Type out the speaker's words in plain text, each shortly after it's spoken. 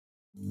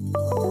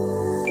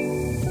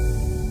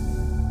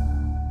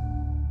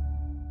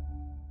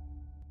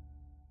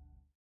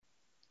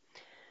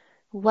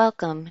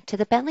Welcome to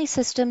the Bentley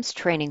Systems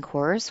training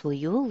course where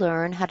you will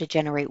learn how to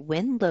generate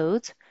wind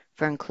loads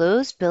for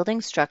enclosed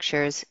building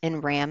structures in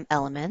RAM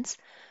elements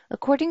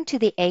according to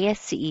the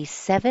ASCE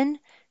 7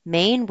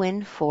 main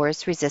wind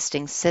force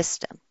resisting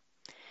system.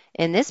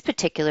 In this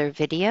particular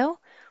video,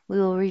 we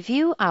will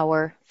review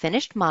our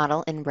finished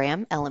model in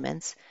RAM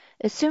elements,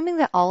 assuming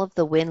that all of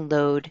the wind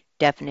load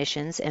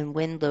definitions and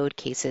wind load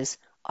cases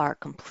are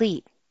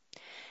complete.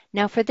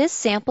 Now for this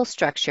sample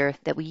structure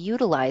that we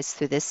utilize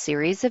through this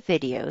series of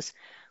videos,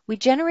 we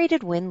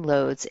generated wind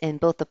loads in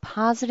both the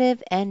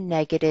positive and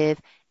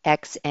negative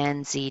X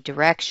and Z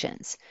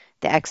directions.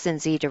 The X and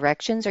Z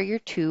directions are your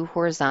two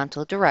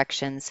horizontal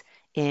directions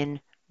in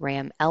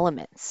RAM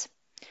elements.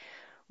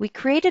 We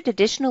created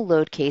additional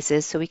load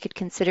cases so we could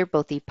consider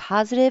both the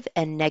positive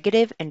and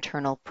negative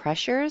internal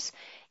pressures,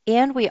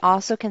 and we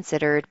also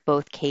considered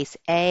both case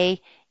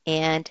A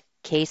and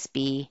case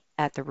B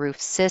at the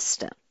roof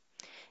system.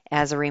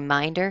 As a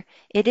reminder,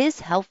 it is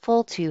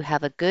helpful to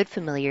have a good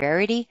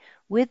familiarity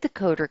with the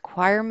code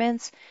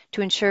requirements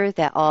to ensure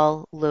that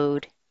all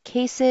load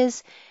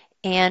cases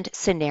and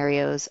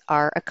scenarios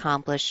are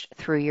accomplished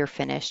through your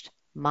finished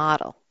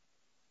model.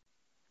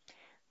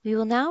 We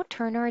will now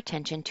turn our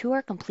attention to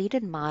our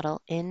completed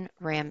model in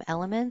RAM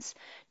elements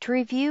to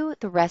review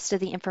the rest of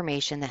the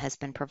information that has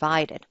been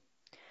provided.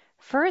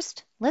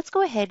 First, let's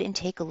go ahead and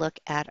take a look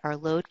at our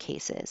load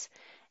cases.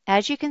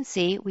 As you can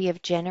see, we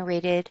have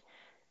generated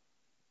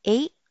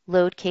 8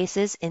 load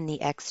cases in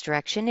the X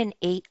direction and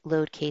 8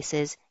 load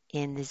cases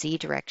in the Z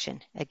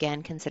direction.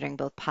 Again, considering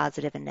both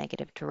positive and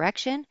negative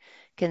direction,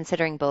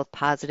 considering both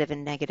positive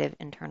and negative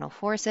internal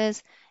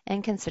forces,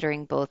 and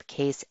considering both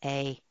case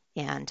A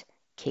and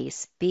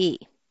case B.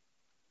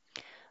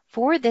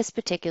 For this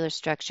particular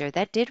structure,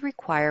 that did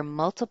require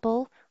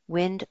multiple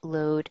wind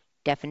load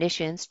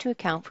definitions to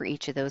account for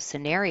each of those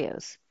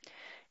scenarios.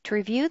 To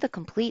review the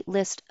complete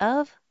list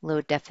of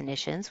load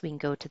definitions, we can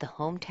go to the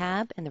Home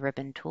tab in the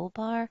ribbon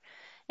toolbar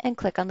and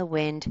click on the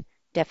wind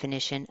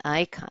definition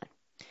icon.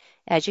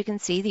 As you can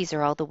see, these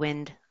are all the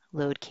wind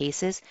load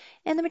cases,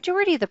 and the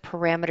majority of the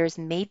parameters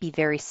may be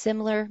very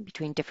similar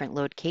between different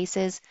load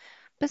cases,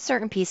 but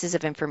certain pieces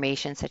of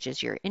information such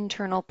as your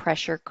internal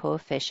pressure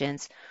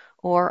coefficients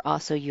or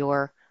also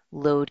your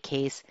load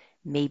case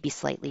may be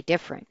slightly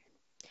different.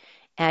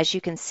 As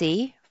you can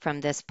see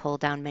from this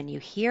pull-down menu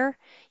here,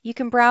 you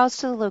can browse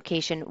to the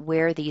location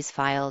where these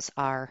files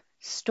are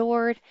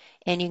stored,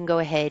 and you can go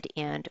ahead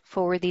and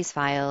forward these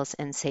files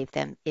and save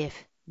them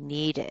if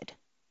needed.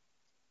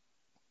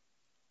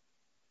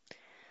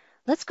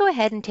 Let's go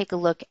ahead and take a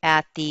look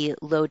at the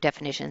load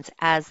definitions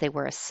as they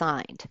were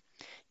assigned.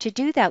 To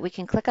do that, we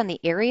can click on the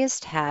Areas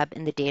tab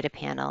in the Data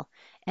panel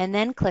and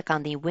then click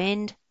on the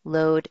Wind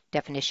Load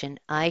Definition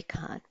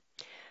icon.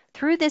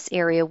 Through this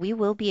area, we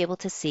will be able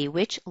to see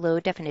which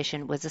load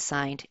definition was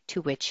assigned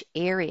to which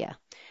area.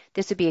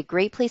 This would be a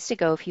great place to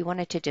go if you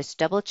wanted to just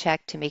double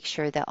check to make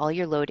sure that all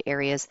your load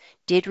areas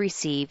did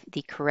receive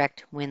the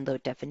correct wind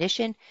load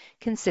definition,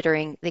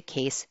 considering the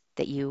case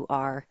that you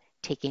are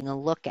taking a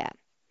look at.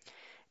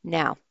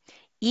 Now,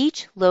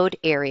 each load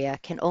area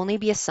can only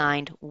be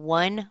assigned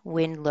one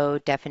wind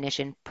load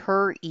definition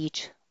per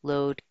each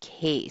load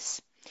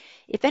case.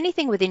 If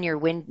anything within your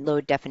wind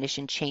load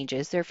definition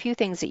changes, there are a few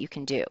things that you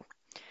can do.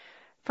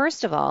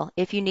 First of all,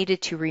 if you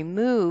needed to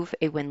remove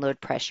a wind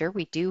load pressure,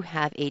 we do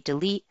have a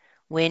delete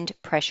wind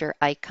pressure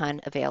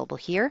icon available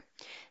here.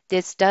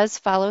 This does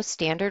follow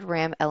standard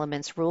RAM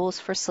elements rules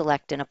for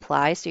select and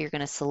apply, so you're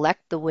going to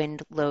select the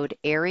wind load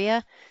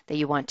area that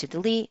you want to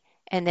delete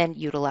and then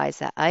utilize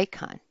that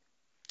icon.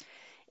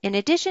 In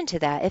addition to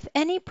that, if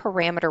any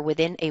parameter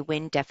within a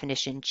wind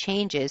definition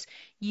changes,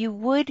 you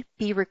would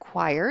be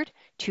required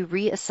to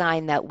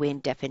reassign that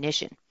wind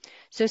definition.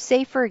 So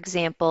say, for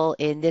example,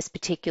 in this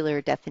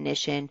particular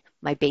definition,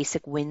 my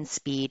basic wind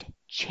speed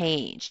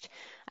changed.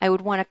 I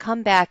would want to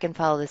come back and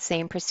follow the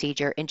same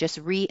procedure and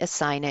just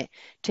reassign it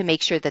to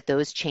make sure that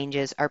those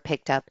changes are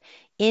picked up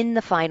in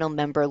the final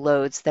member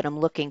loads that I'm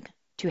looking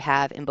to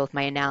have in both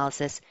my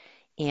analysis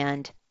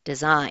and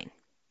design.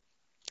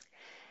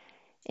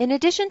 In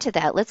addition to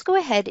that, let's go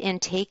ahead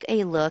and take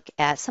a look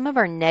at some of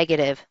our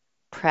negative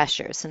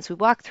pressures since we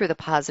walked through the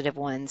positive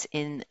ones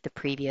in the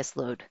previous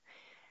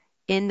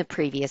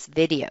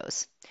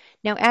videos.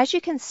 Now, as you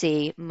can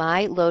see,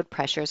 my load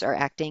pressures are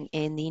acting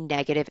in the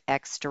negative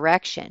X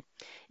direction.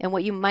 And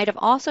what you might have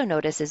also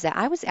noticed is that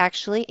I was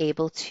actually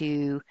able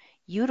to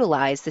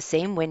utilize the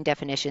same wind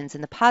definitions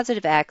in the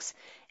positive X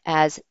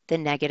as the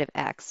negative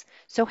X.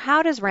 So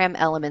how does RAM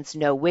elements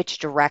know which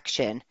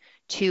direction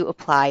to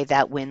apply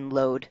that wind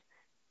load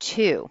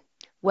to?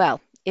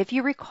 Well, if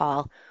you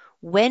recall,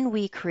 when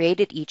we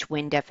created each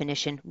wind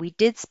definition, we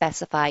did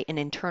specify an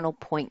internal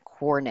point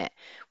coordinate,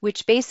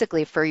 which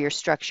basically for your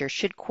structure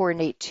should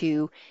coordinate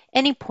to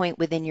any point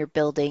within your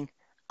building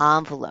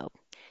envelope.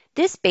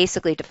 This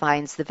basically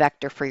defines the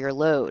vector for your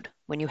load.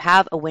 When you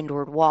have a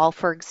windward wall,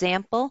 for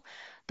example,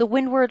 the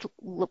windward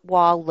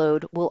wall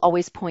load will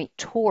always point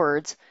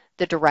towards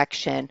the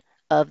direction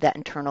of that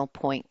internal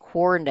point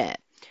coordinate.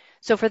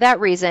 So for that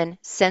reason,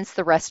 since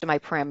the rest of my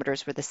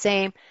parameters were the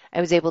same,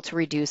 I was able to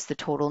reduce the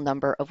total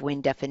number of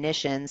wind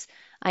definitions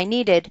I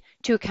needed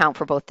to account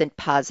for both the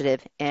positive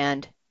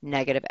and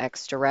negative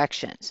x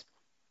directions.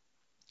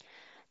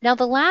 Now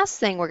the last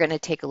thing we're going to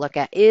take a look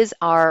at is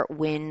our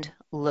wind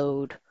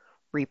load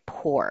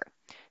report.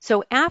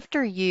 So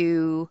after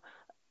you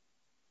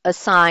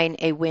assign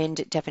a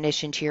wind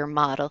definition to your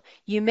model,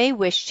 you may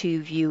wish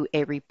to view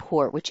a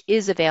report, which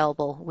is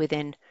available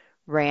within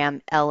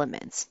RAM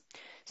Elements.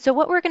 So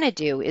what we're going to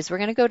do is we're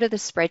going to go to the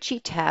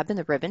Spreadsheet tab in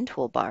the ribbon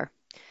toolbar.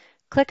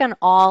 Click on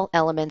All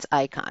Elements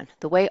icon.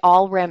 The way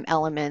all RAM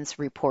Elements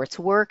reports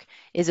work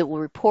is it will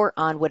report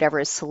on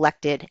whatever is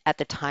selected at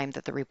the time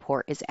that the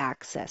report is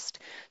accessed.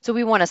 So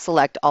we want to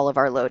select all of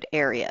our load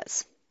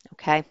areas.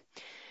 Okay.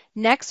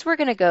 Next, we're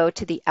going to go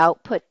to the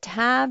Output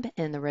tab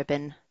in the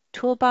ribbon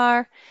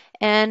toolbar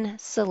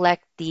and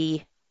select the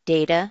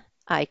Data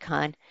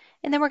icon.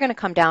 And then we're going to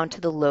come down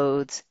to the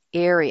Loads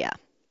area.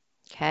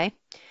 Okay.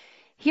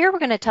 Here we're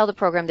going to tell the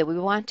program that we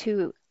want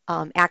to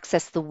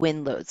access the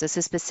wind loads. This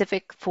is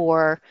specific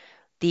for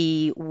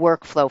the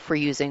workflow for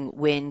using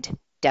wind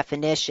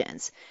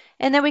definitions.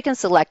 And then we can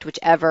select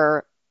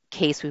whichever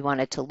case we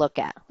wanted to look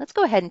at. Let's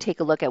go ahead and take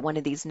a look at one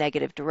of these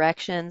negative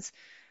directions.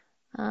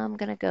 I'm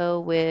going to go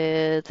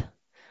with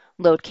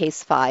load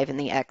case 5 in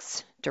the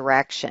X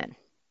direction.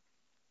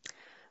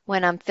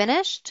 When I'm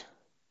finished,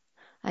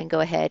 I can go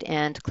ahead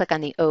and click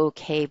on the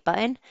OK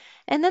button,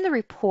 and then the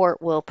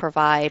report will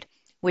provide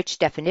which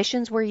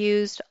definitions were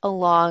used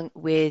along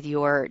with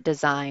your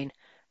design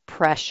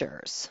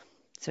pressures.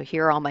 So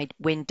here are all my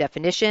wind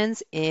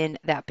definitions in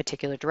that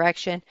particular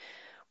direction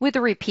with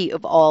a repeat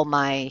of all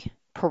my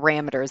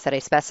parameters that I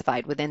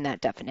specified within that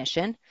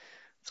definition.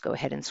 Let's go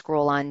ahead and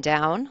scroll on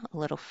down a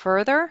little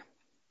further,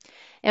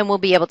 and we'll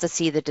be able to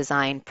see the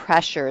design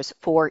pressures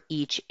for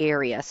each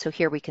area. So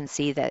here we can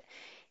see that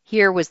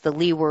here was the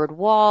leeward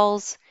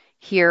walls,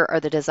 here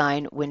are the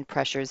design wind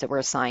pressures that were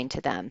assigned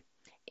to them,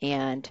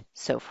 and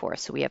so forth.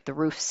 So we have the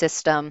roof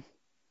system,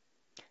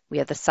 we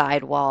have the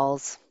side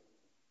walls,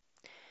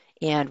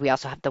 and we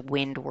also have the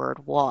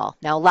windward wall.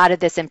 Now, a lot of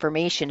this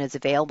information is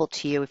available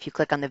to you if you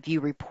click on the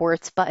View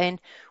Reports button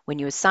when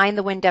you assign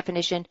the wind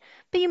definition,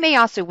 but you may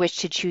also wish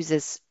to choose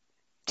this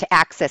to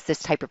access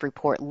this type of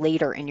report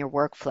later in your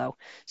workflow.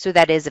 So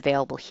that is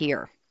available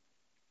here.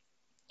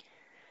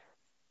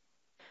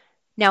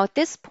 Now at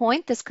this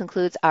point, this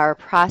concludes our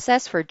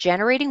process for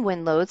generating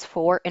wind loads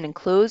for an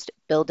enclosed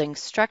building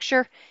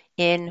structure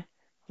in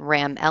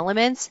RAM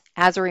Elements.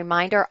 As a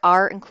reminder,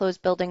 our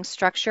enclosed building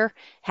structure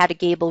had a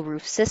gable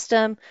roof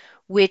system,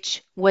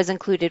 which was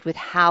included with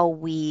how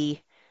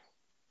we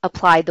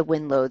applied the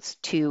wind loads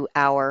to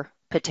our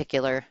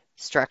particular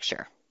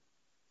structure.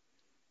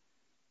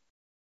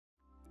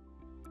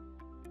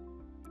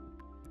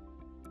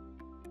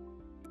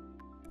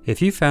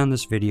 If you found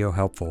this video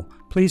helpful,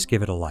 please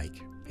give it a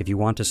like. If you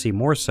want to see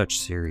more such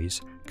series,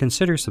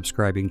 consider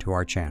subscribing to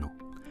our channel.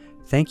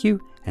 Thank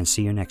you, and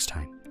see you next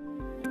time.